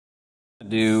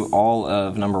Do all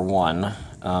of number 1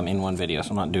 in one video,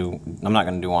 so I'm not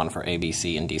going to do one for A, B,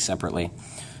 C, and D separately.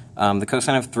 The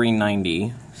cosine of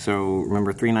 390, so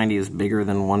remember 390 is bigger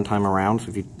than 1 time around, so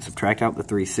if you subtract out the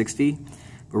 360,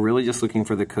 we're really just looking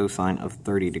for the cosine of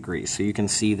 30 degrees. So you can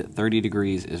see that 30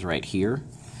 degrees is right here.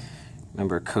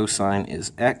 Remember, cosine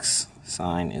is x,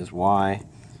 sine is y,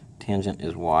 tangent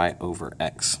is y over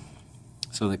x.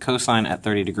 So the cosine at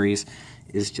 30 degrees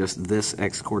is just this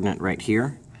x coordinate right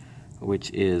here,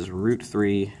 which is root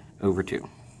 3 over 2.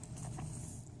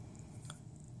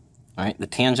 All right, the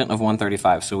tangent of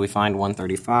 135. So we find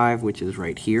 135, which is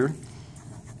right here.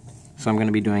 So I'm going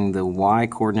to be doing the y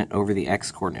coordinate over the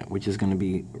x coordinate, which is going to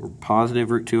be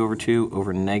positive root 2 over 2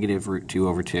 over negative root 2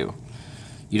 over 2.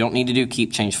 You don't need to do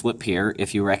keep, change, flip here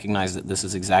if you recognize that this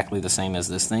is exactly the same as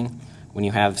this thing. When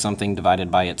you have something divided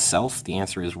by itself, the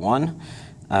answer is 1.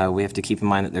 We have to keep in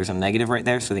mind that there's a negative right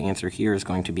there, so the answer here is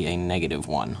going to be a negative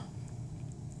 1.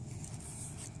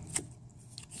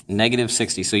 Negative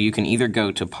 60, so you can either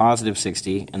go to positive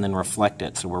 60 and then reflect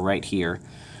it, so we're right here,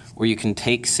 or you can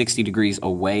take 60 degrees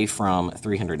away from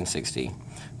 360,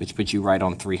 which puts you right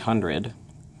on 300.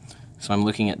 So I'm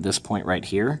looking at this point right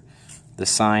here. The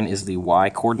sine is the y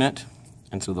coordinate,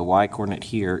 and so the y coordinate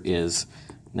here is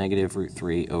negative root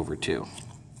 3 over 2.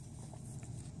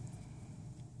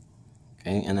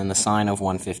 Okay, and then the sine of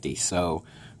 150, so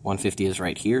 150 is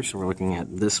right here, so we're looking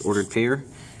at this ordered pair.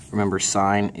 Remember,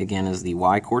 sine, again, is the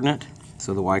y coordinate,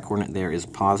 so the y coordinate there is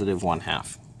positive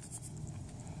 1/2.